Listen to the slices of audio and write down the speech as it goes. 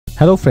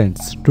Hello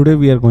friends, today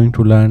we are going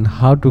to learn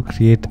how to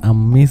create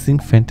amazing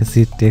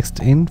fantasy text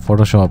in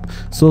Photoshop.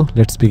 So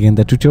let's begin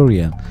the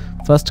tutorial.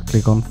 First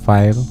click on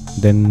File,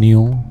 then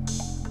New,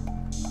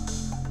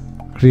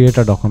 create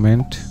a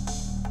document.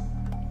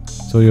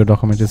 So your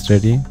document is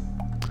ready.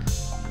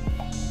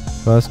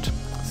 First,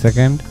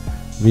 second,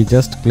 we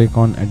just click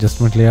on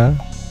adjustment layer,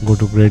 go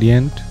to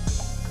gradient,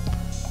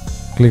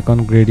 click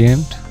on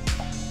gradient,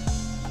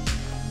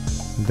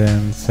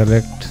 then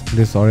select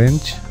this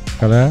orange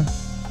color,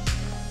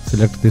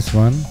 select this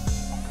one,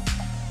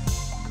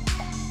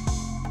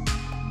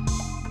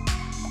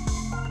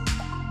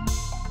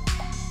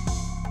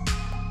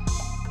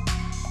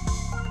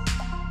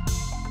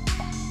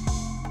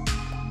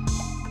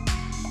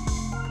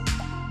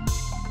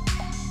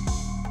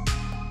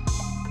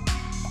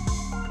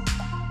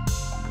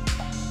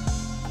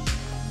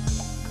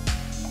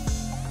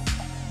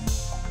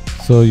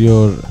 so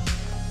your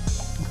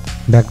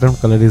background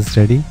color is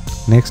ready.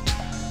 Next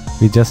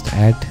we just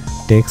add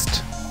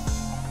text.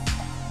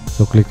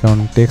 So click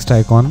on text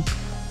icon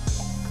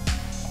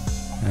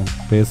and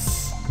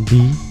press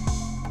D.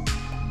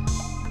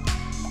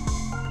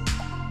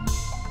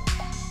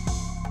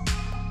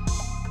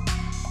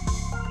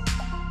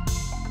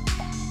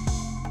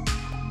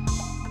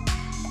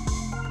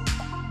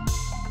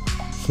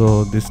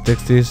 So this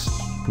text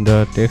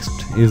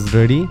is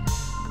ready,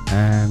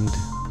 and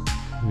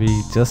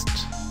we just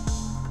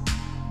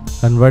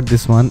convert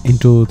this one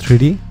into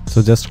 3D.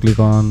 So just click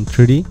on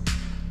 3D.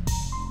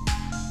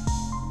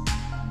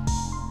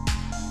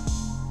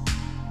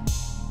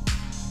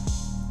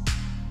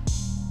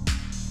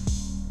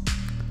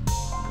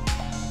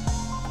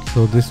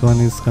 So this one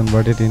is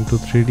converted into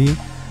 3D,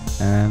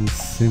 and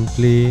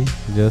simply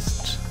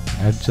just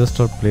adjust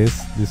or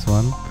place this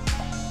one.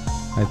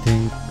 I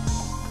think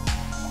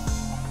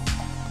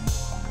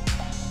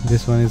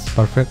this one is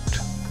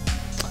perfect.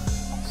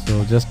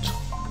 So just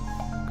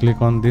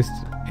click on this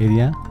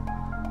area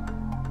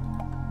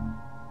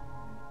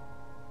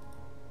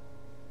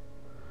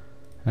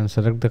and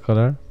select the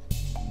color.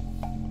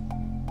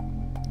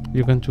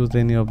 You can choose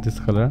any of this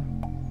color.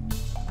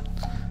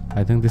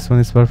 I think this one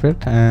is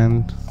perfect,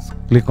 and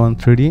click on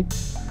 3D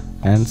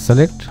and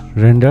select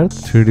render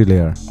 3D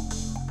layer.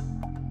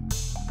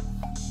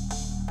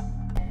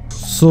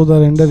 So the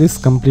render is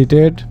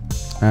completed,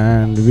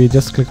 and we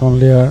just click on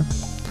layer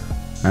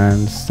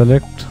and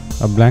select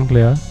a blank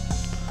layer,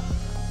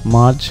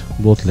 merge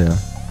both layer.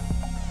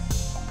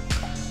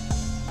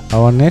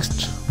 Our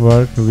next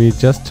work, we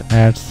just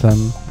add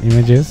some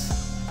images.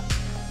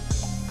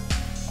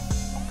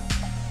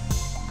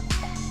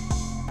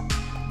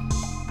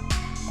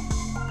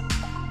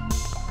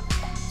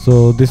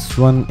 So this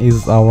one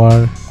is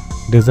our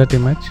desert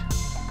image.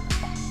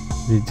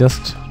 We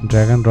just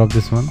drag and drop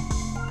this one.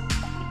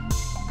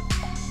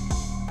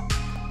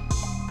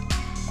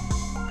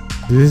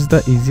 This is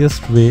the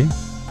easiest way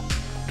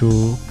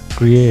to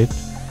create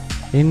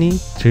any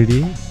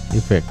 3D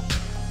effect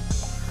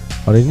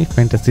or any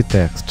fantasy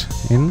text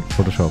in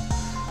Photoshop.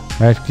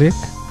 Right click,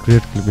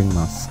 create clipping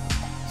mask.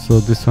 So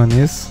this one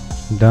is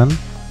done.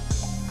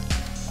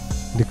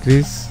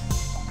 Decrease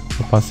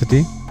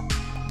opacity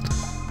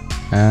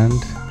and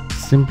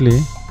simply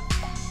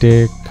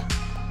take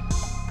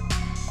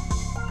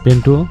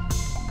pen tool,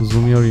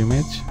 zoom your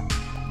image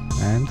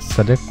and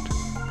select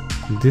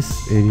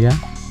this area.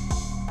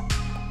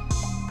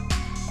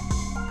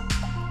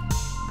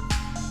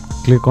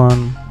 Click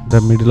on the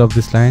middle of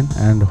this line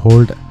and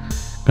hold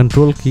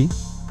Control key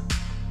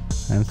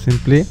and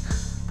simply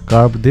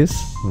curve this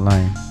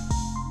line.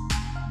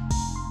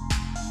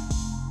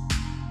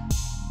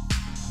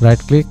 Right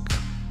click,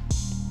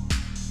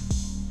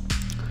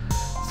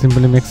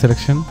 simply make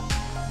selection,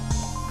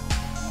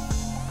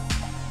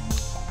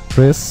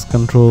 press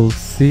Ctrl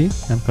C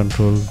and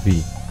Ctrl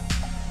V.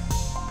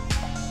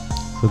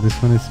 So this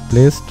one is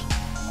placed.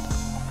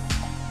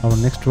 Our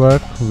next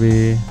work,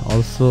 we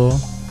also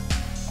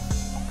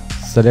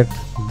select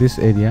this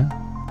area.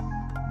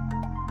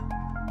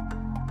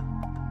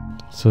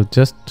 So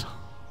just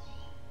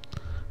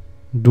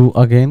do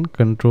again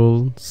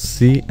Ctrl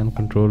C and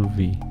Ctrl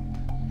V.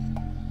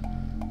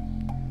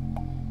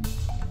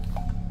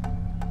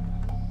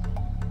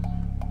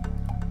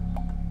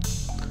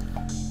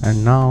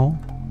 And now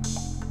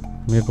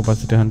make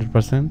opacity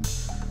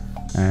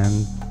 100%,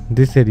 and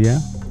this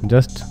area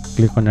just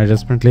click on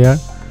adjustment layer,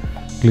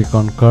 click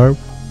on curve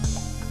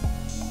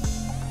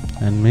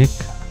and make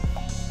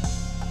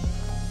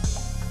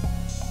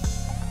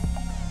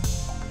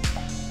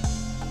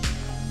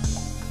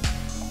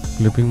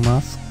clipping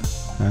mask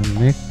and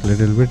make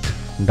little bit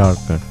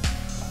darker.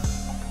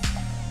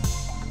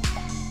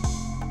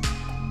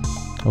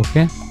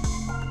 Okay,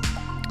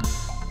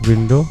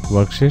 window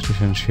worksheet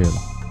essential,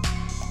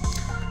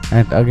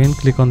 and again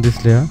click on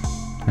this layer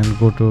and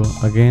go to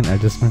again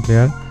adjustment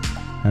layer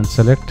and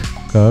select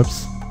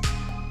curves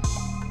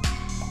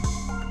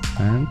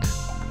and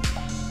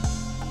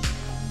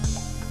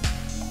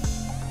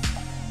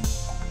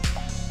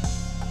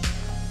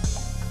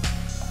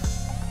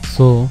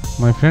so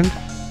my friend,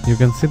 you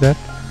can see that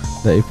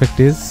the effect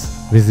is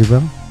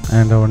visible.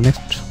 And our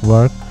next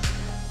work,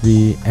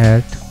 we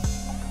add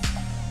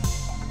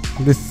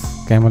this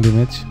camel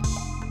image.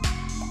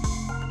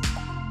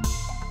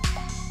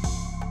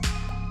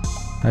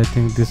 I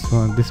think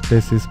this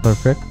place is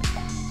perfect.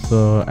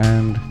 So,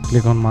 and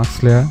click on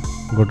mask layer,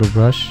 go to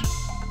brush,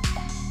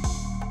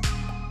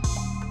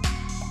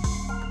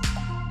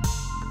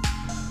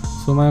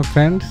 so my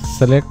friend,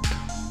 select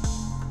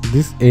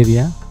this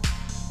area,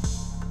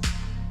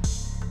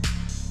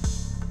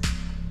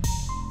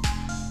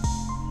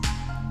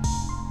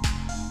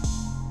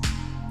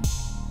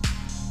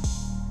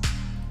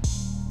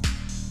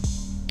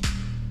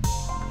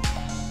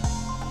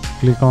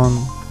 click on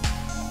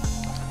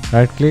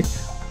right click,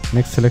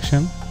 make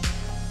selection,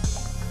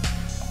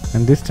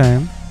 and this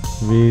time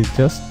we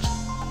just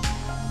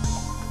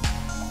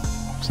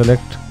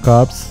select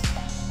curves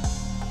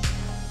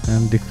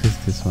and decrease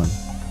this one.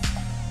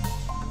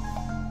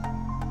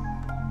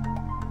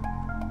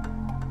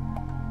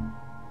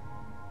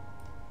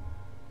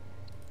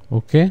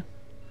 Okay,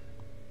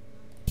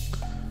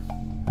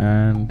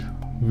 and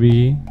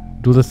we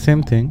do the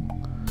same thing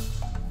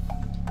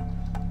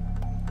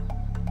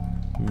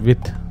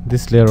with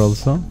this layer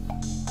also.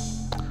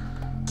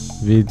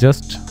 We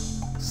just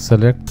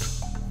select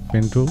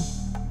pen tool,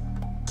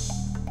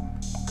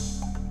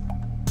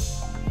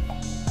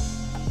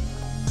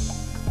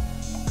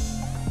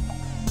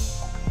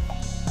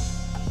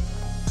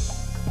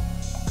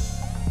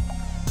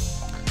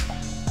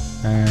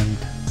 and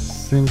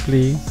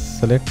simply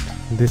select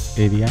this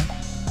area,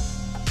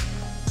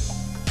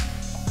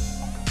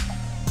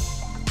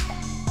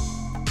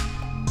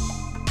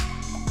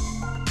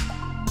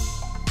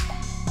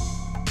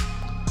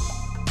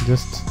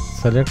 just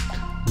select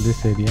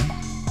this area,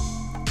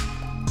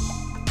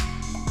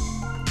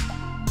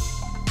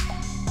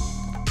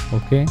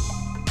 okay,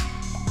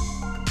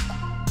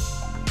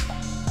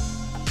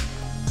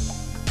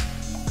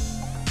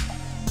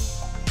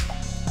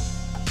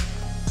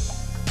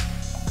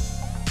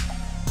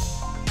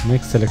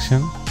 make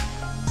selection.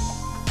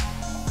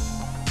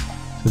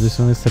 So this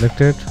one is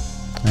selected,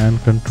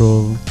 and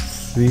Control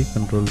C,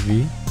 Control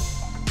V,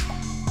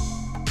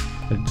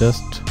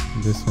 adjust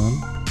this one,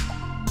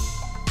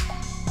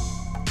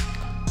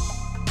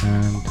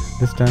 and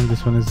this time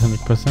this one is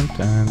 100%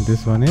 and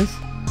this one is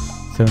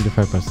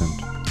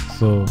 75%.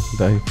 So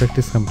the effect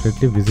is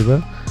completely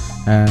visible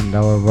and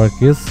our work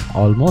is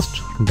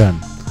almost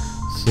done.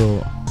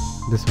 So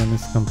this one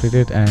is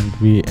completed, and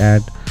we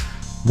add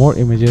more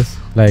images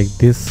like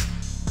this.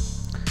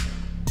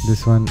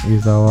 This one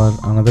is our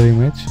another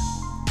image.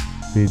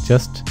 We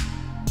just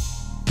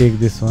take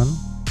this one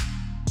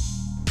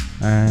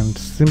and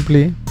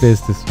simply place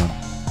this one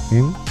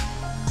in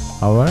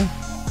our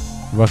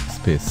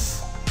workspace.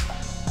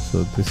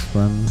 So this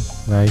one,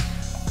 like,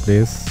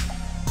 place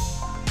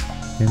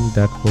in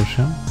that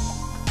portion.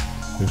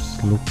 So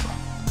it's look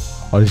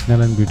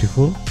original and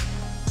beautiful.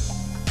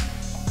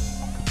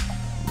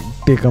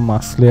 Take a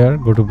mask layer,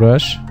 go to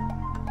brush,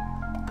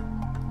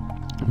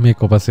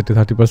 make opacity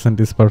 30%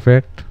 is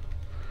perfect.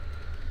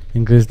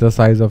 Increase the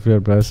size of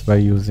your brush by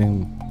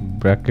using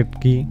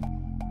bracket key,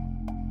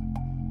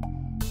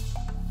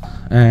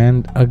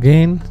 and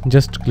again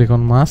just click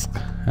on mask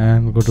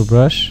and go to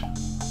brush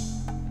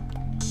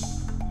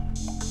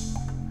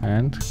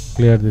and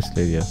clear these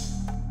areas.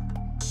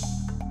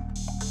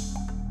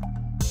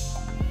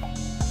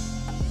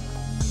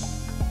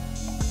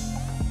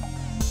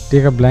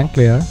 Take a blank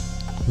layer,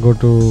 go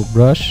to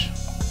brush,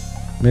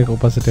 make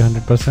opacity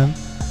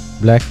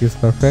 100%, black is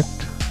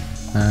perfect,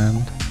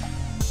 and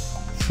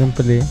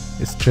simply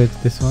stretch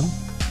this one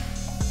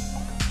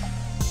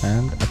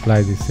and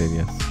apply these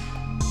areas.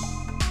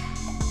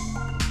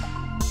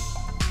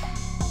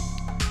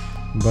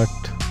 But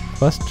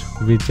first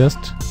we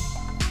just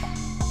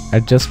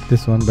adjust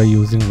this one by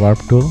using warp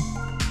tool.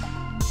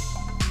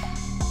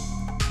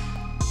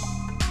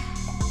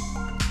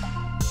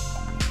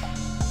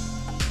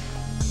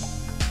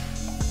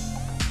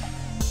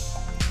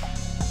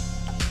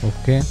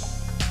 Okay,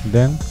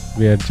 then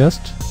we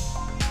adjust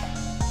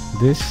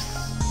this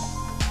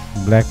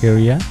black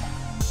area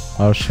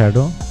or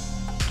shadow.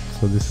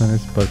 So this one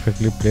is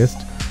perfectly placed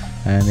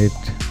and it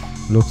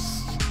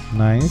looks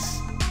nice.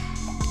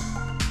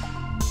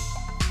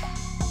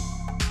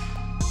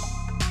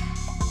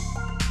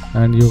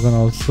 And you can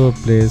also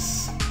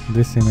place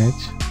this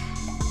image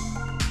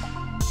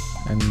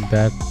in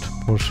that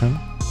portion.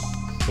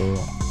 So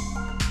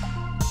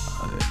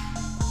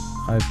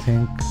I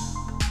think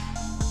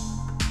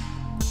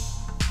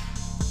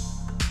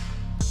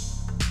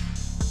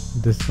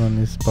this one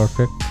is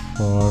perfect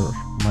for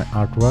my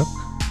artwork,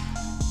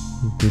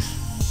 this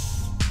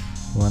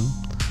one.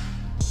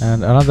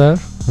 And another,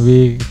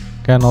 we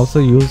can also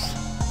use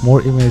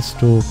more image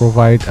to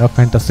provide a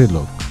fantasy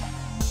look.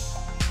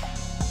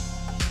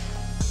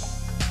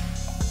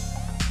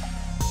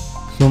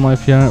 So my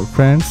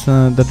friends,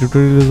 the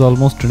tutorial is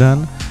almost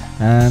done,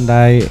 and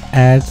I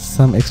add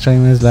some extra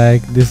image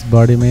like this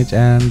bird image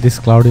and this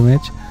cloud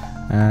image,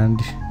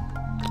 and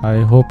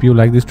I hope you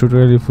like this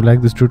tutorial. If you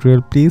like this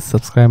tutorial, please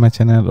subscribe my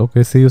channel.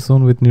 Okay, see you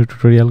soon with new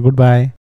tutorial. Goodbye.